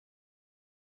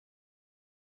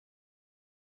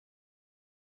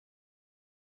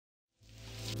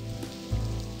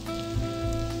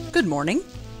Good morning.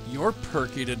 You're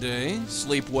perky today.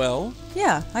 Sleep well?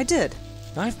 Yeah, I did.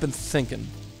 I've been thinking.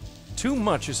 Too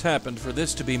much has happened for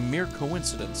this to be mere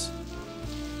coincidence.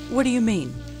 What do you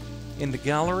mean? In the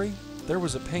gallery, there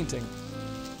was a painting.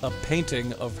 A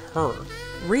painting of her.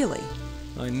 Really?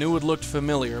 I knew it looked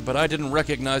familiar, but I didn't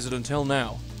recognize it until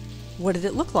now. What did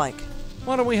it look like?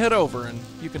 Why don't we head over and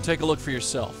you can take a look for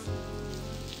yourself?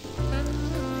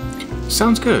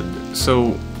 Sounds good.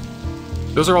 So,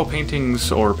 those are all paintings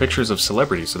or pictures of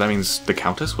celebrities, so that means the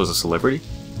Countess was a celebrity?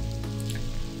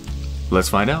 Let's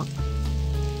find out.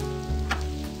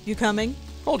 You coming?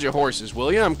 Hold your horses,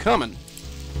 will ya? I'm coming.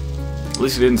 At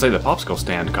least he didn't say the popsicle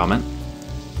stand comment.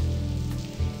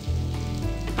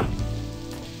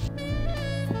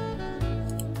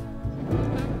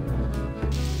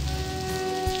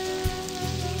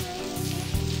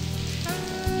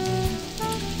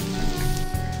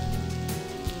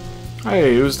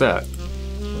 Hey, who's that?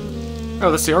 Oh,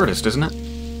 that's the artist, isn't it?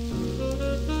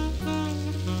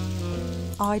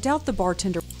 I doubt the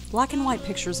bartender. Black and white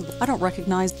pictures of... I don't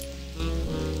recognize...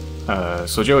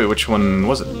 So Joey, which one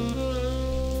was it?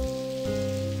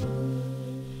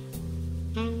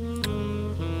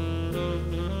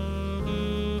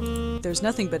 There's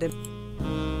nothing but him.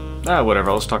 Ah, whatever,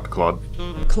 I'll just talk to Claude.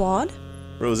 Claude?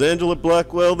 Rosangela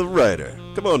Blackwell, the writer.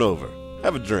 Come on over.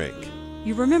 Have a drink.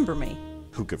 You remember me?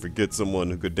 Who could forget someone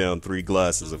who could down 3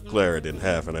 glasses of claret in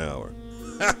half an hour?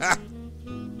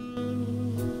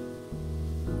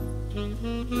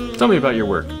 Tell me about your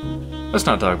work. Let's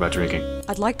not talk about drinking.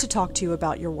 I'd like to talk to you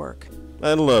about your work.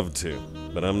 I'd love to,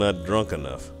 but I'm not drunk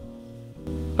enough.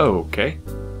 Okay.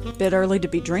 Bit early to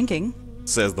be drinking.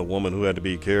 Says the woman who had to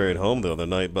be carried home the other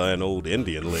night by an old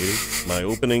Indian lady. My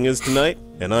opening is tonight,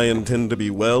 and I intend to be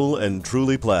well and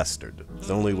truly plastered. It's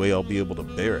the only way I'll be able to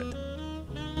bear it.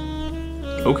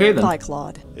 Okay then. Bye,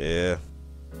 Claude. Yeah.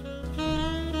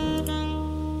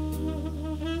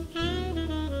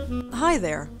 Hi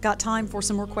there. Got time for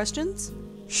some more questions?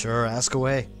 Sure, ask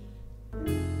away.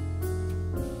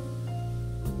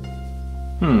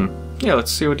 Yeah,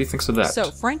 let's see what he thinks of that.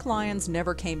 So, Frank Lyons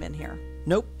never came in here.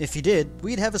 Nope, if he did,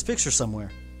 we'd have his picture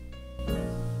somewhere.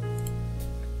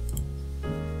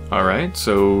 Alright,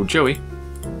 so Joey.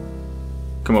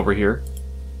 Come over here.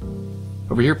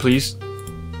 Over here, please.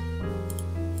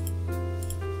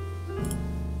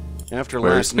 After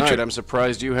Where's last the picture? night, I'm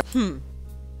surprised you have...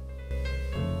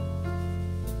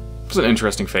 It's an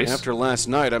interesting face. After last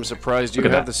night, I'm surprised you Look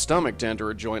at have that. the stomach to enter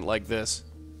a joint like this.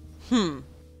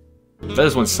 That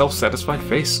is one self-satisfied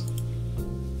face.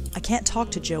 I can't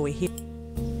talk to Joey here.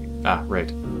 Ah,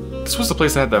 right. This was the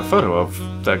place that had the photo of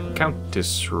the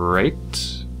Countess,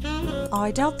 right?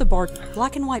 I doubt the bar...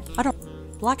 Black and white... I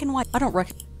don't... Black and white... I don't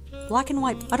reckon... Black and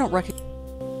white... I don't reckon...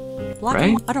 Black Right?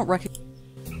 and white... I don't reckon...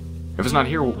 If it's not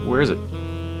here, where is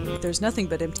it? There's nothing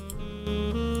but him.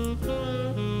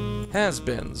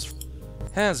 Has-beens.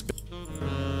 Has-been.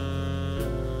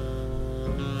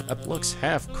 That looks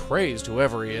half crazed,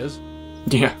 whoever he is.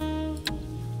 Yeah.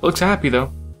 Looks happy,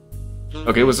 though.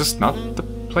 Okay, was this not the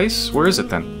place? Where is it,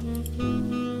 then?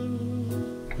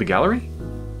 The gallery?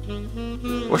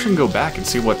 Well, I should go back and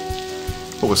see what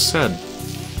was said.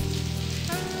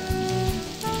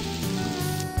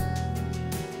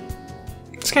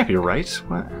 This can't be right.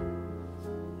 What?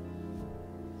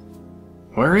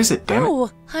 Where is it, damn it?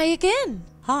 Oh, hi again.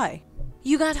 Hi.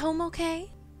 You got home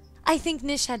okay? I think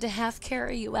Nish had to half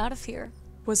carry you out of here.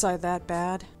 Was I that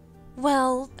bad?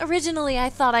 Well, originally I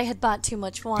thought I had bought too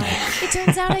much wine. It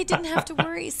turns out I didn't have to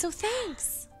worry, so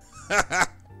thanks.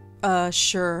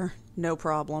 Sure. No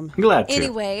problem. Glad to.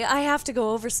 Anyway, I have to go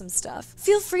over some stuff.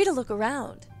 Feel free to look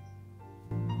around.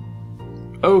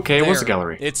 Okay, it was the There.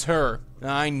 gallery. It's her.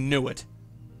 I knew it.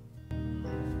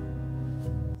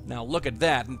 Now look at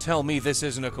that and tell me this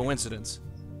isn't a coincidence.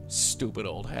 Stupid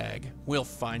old hag. We'll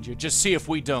find you. Just see if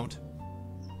we don't.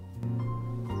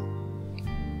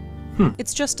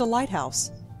 It's just a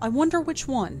lighthouse. I wonder which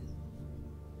one.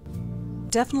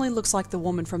 Definitely looks like the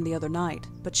woman from the other night,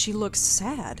 but she looks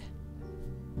sad.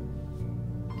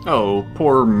 Oh,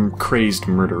 poor crazed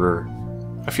murderer.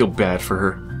 I feel bad for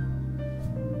her.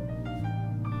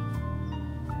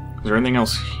 Is there anything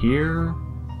else here?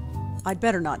 I'd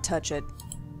better not touch it.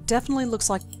 Definitely looks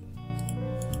like...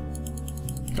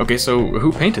 Okay, so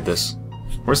who painted this?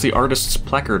 Where's the artist's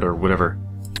placard or whatever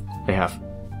they have?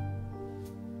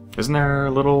 Isn't there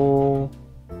a little...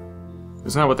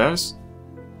 Isn't that what that is?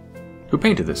 Who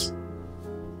painted this?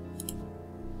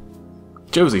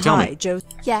 Josie, tell me.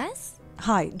 Yes?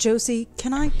 Hi, Josie.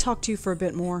 Can I talk to you for a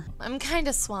bit more? I'm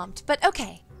kinda swamped, but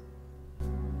okay.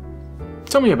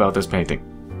 Tell me about this painting.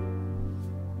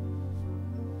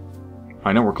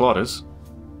 I know where Claude is.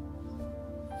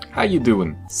 How you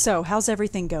doing? So, how's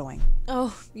everything going?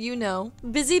 Oh, you know,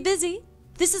 busy, busy.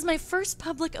 This is my first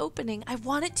public opening. I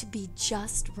want it to be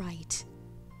just right.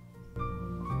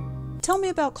 Tell me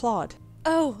about Claude.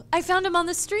 Oh, I found him on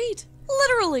the street.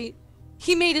 Literally.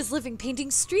 He made his living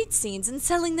painting street scenes and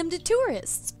selling them to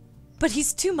tourists. But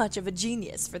he's too much of a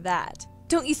genius for that.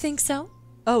 Don't you think so?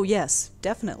 Oh, yes,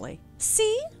 definitely.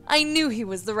 See? I knew he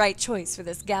was the right choice for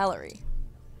this gallery.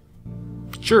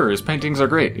 Sure, his paintings are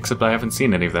great, except I haven't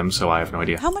seen any of them, so I have no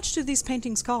idea. How much do these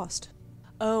paintings cost?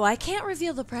 Oh, I can't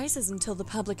reveal the prices until the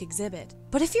public exhibit.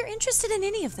 But if you're interested in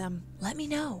any of them, let me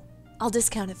know. I'll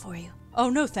discount it for you. Oh,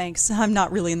 no thanks. I'm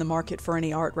not really in the market for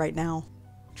any art right now.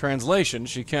 Translation,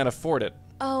 she can't afford it.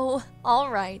 Oh,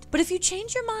 all right. But if you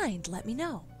change your mind, let me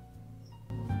know.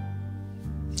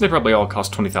 They probably all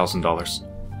cost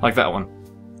 $20,000. Like that one.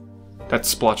 That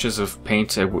splotches of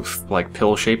paint with, like,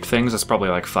 pill-shaped things, that's probably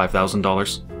like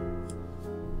 $5,000.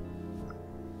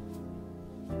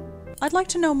 I'd like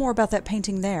to know more about that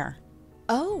painting there.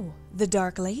 Oh, the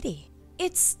Dark Lady.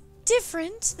 It's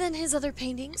different than his other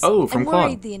paintings. Oh, from I'm Claude.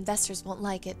 worried the investors won't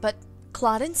like it, but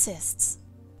Claude insists.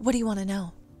 What do you want to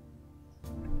know?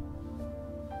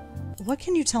 What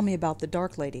can you tell me about the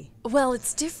Dark Lady? Well,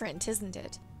 it's different, isn't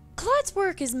it? Claude's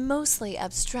work is mostly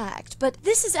abstract, but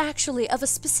this is actually of a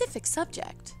specific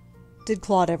subject. Did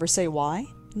Claude ever say why?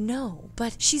 No,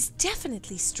 but she's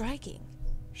definitely striking.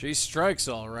 She strikes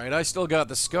all right. I still got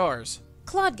the scars.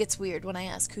 Claude gets weird when I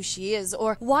ask who she is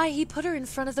or why he put her in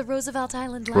front of the Roosevelt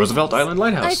Island Lighthouse. Roosevelt Island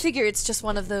Lighthouse. I figure it's just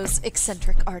one of those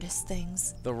eccentric artist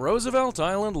things. The Roosevelt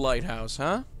Island Lighthouse,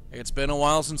 huh? It's been a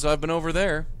while since I've been over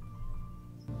there.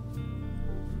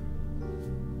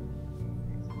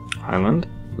 Island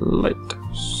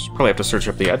Lighthouse. Probably have to search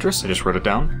up the address. I just wrote it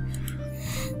down.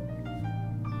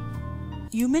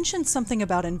 You mentioned something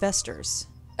about investors.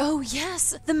 Oh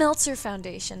yes, the Meltzer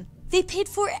Foundation. They paid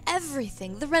for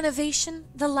everything. The renovation,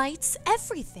 the lights,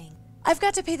 everything. I've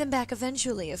got to pay them back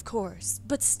eventually, of course,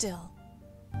 but still.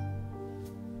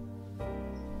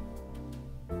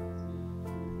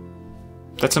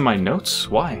 That's in my notes?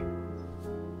 Why?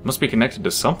 Must be connected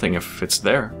to something if it's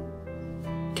there.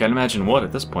 Can't imagine what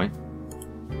at this point.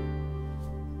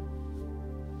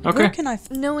 Okay. Where can I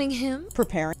Knowing him,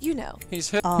 prepare? you know. He's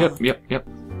hit. Yep.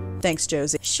 Thanks,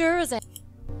 Josie. Sure as I...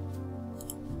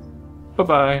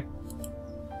 Bye-bye.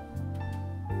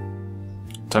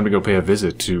 Time to go pay a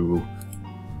visit to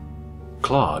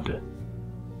Claude.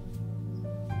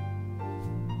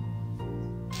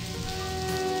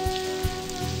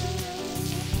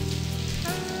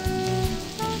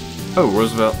 Oh,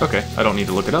 Roosevelt. Okay, I don't need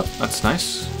to look it up. That's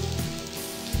nice.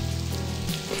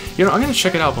 You know, I'm gonna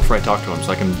check it out before I talk to him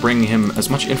so I can bring him as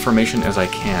much information as I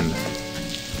can.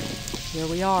 Here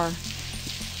we are.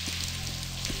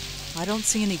 I don't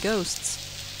see any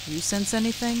ghosts. You sense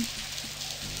anything?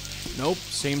 Nope,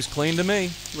 seems clean to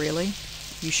me. Really?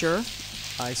 You sure?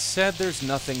 I said there's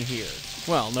nothing here.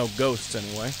 Well, no ghosts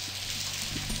anyway.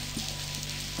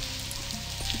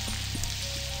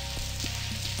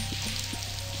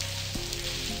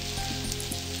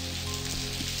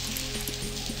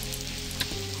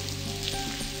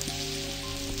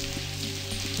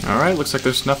 Alright, looks like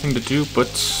there's nothing to do but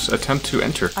attempt to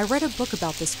enter. I read a book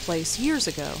about this place years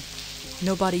ago.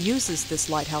 Nobody uses this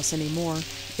lighthouse anymore.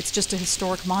 It's just a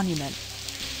historic monument.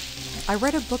 I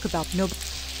read a book about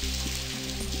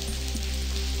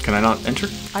Can I not enter?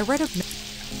 I read a...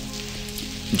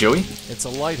 Joey? It's a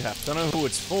lighthouse. Don't know who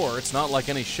it's for. It's not like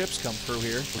any ships come through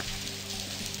here.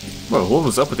 Whoa, what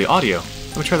was up with the audio?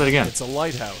 Let me try that again. It's a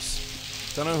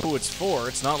lighthouse. Don't know who it's for.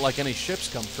 It's not like any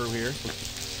ships come through here.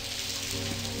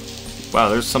 Wow,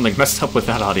 there's something messed up with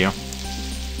that audio.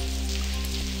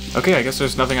 Okay, I guess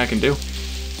there's nothing I can do.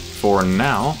 For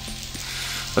now,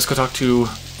 let's go talk to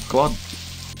Claude.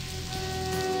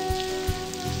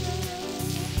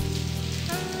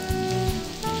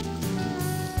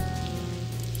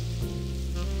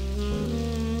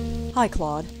 Hi,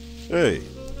 Claude. Hey,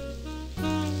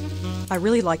 I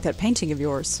really like that painting of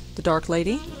yours. The Dark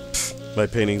Lady? my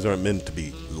paintings aren't meant to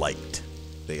be liked.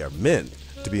 They are meant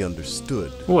to be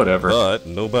understood. Whatever. But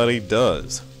nobody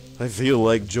does. I feel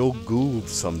like Joe Gould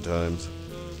sometimes.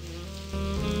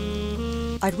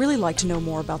 I'd really like to know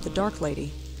more about the Dark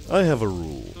Lady. I have a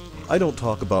rule. I don't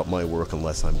talk about my work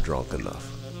unless I'm drunk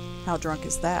enough. How drunk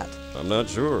is that? I'm not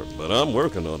sure, but I'm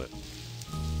working on it.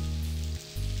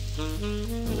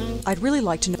 I'd really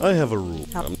like to know... I have a rule.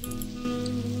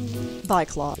 Bye,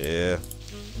 Claude. Yeah.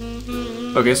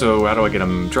 Okay, so how do I get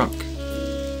him drunk?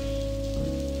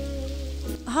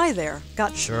 Hi there.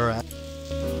 Got... Sure.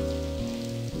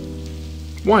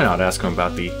 Why not ask him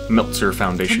about the Meltzer Can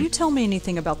Foundation? you tell me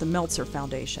anything about the Meltzer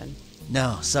Foundation?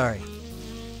 No, sorry.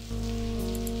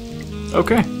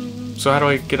 Okay. So how do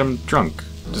I get him drunk?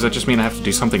 Does that just mean I have to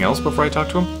do something else before I talk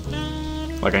to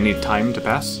him? Like I need time to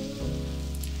pass?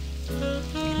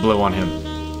 Blow on him.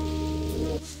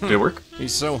 Did it work?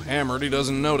 He's so hammered he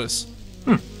doesn't notice.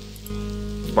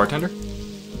 Bartender?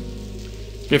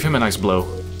 Give him a nice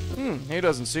blow. He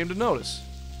doesn't seem to notice.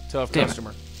 Tough Damn it.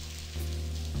 customer.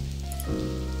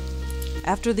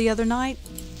 After the other night,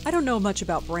 I don't know much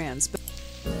about brands, but...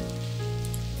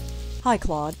 Hi,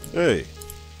 Claude. Hey,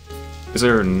 Is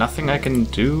there nothing I can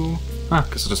do?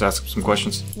 Guess I'll just ask him some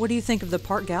questions. What do you think of the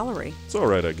Park Gallery? it's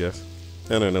alright, I guess.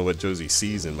 I don't know what Josie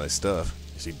sees in my stuff.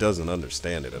 She doesn't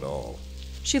understand it at all.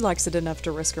 She likes it enough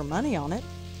to risk her money on it.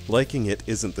 Liking it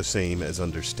isn't the same as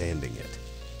understanding it.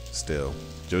 Still,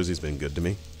 Josie's been good to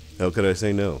me. How could I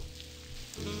say no?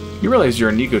 You realize you're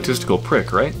an egotistical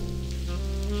prick, right?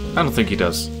 I don't think he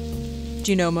does.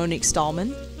 Do you know Monique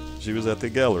Stallman? She was at the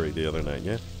gallery the other night,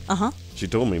 yeah? Uh-huh. She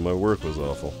told me my work was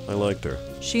awful. I liked her.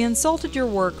 She insulted your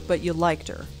work, but you liked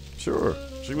her. Sure,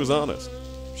 she was honest.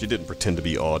 She didn't pretend to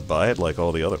be awed by it like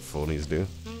all the other phonies do.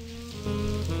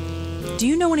 Do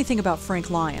you know anything about Frank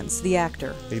Lyons, the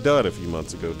actor? He died a few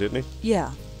months ago, didn't he?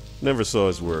 Yeah. Never saw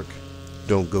his work.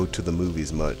 Don't go to the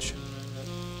movies much.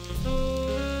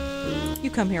 You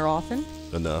come here often?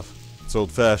 Enough. It's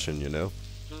old-fashioned, you know.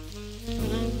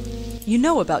 You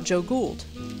know about Joe Gould.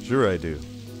 Sure I do.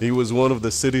 He was one of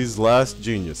the city's last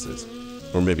geniuses.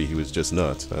 Or maybe he was just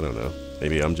nuts, I don't know.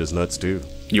 Maybe I'm just nuts too.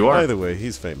 You are? Either way,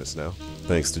 he's famous now.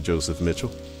 Thanks to Joseph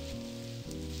Mitchell.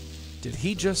 Did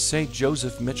he just say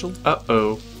Joseph Mitchell?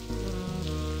 Uh-oh.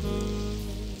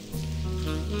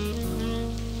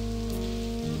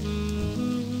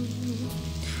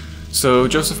 So,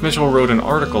 Joseph Mitchell wrote an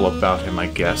article about him, I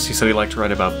guess. He said he liked to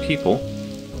write about people.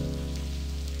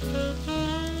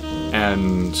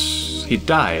 And he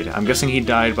died. I'm guessing he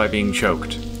died by being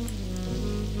choked.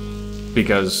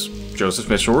 Because Joseph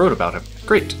Mitchell wrote about him.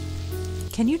 Great.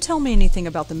 Can you tell me anything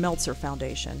about the Meltzer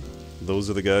Foundation? Those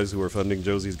are the guys who are funding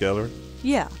Josie's gallery?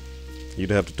 Yeah. You'd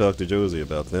have to talk to Josie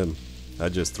about them. I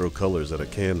just throw colors at a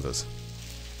canvas.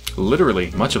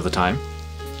 Literally, much of the time.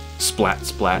 Splat,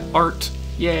 splat, art.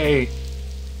 Yay!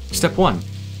 Step 1.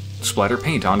 Splatter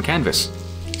paint on canvas.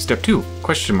 Step 2.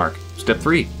 Question mark. Step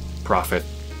 3. Profit.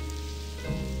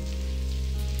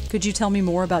 Could you tell me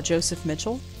more about Joseph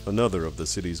Mitchell? Another of the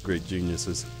city's great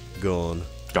geniuses. Gone.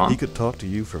 Gone? He could talk to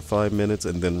you for 5 minutes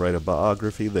and then write a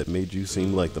biography that made you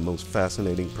seem like the most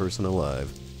fascinating person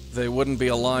alive. They wouldn't be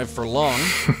alive for long.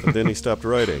 But then he stopped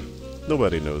writing.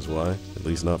 Nobody knows why, at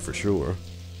least not for sure.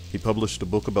 He published a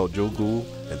book about Joe Gould,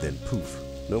 and then poof,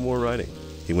 no more writing.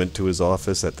 He went to his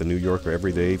office at the New Yorker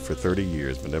every day for 30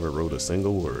 years, but never wrote a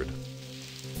single word.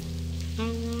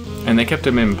 And they kept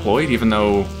him employed even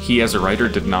though he as a writer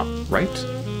did not write?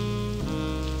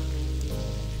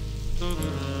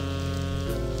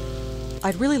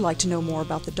 I'd really like to know more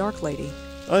about the Dark Lady.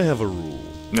 I have a rule.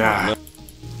 Ah.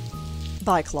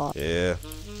 Bye, Claude. Yeah,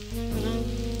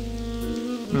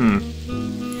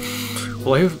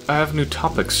 Well, I have new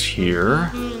topics here.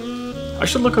 I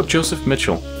should look up Joseph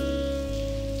Mitchell.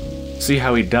 See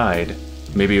how he died.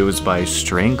 Maybe it was by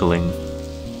strangling.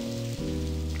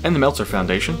 And the Meltzer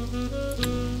Foundation.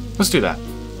 Let's do that.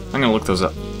 I'm gonna look those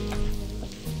up.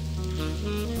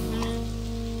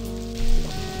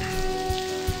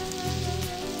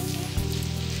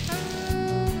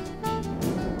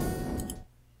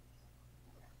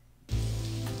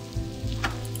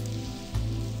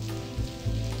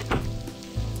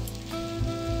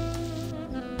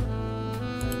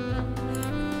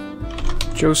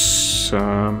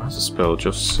 How's it spelled?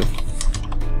 Joseph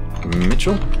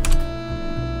Mitchell?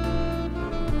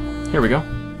 Here we go.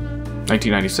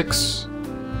 1996.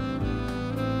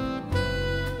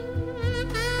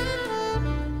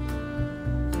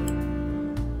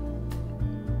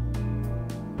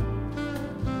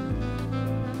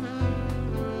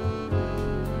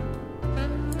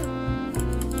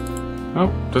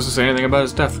 Oh, doesn't say anything about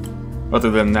his death. Other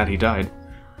than that he died.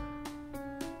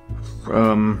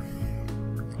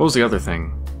 What was the other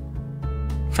thing?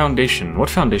 Foundation.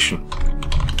 What foundation?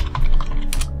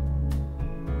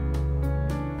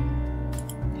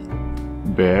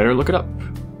 Better look it up.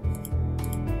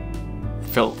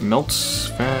 I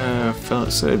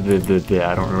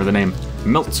don't remember the name.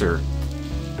 Meltzer.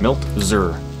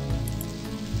 Meltzer.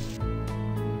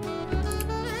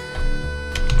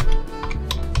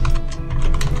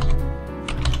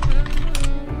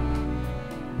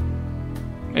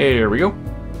 There we go.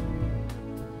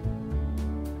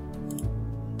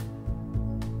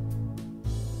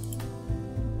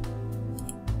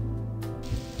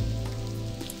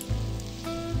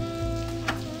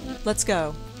 Let's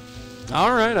go.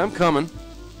 All right, I'm coming.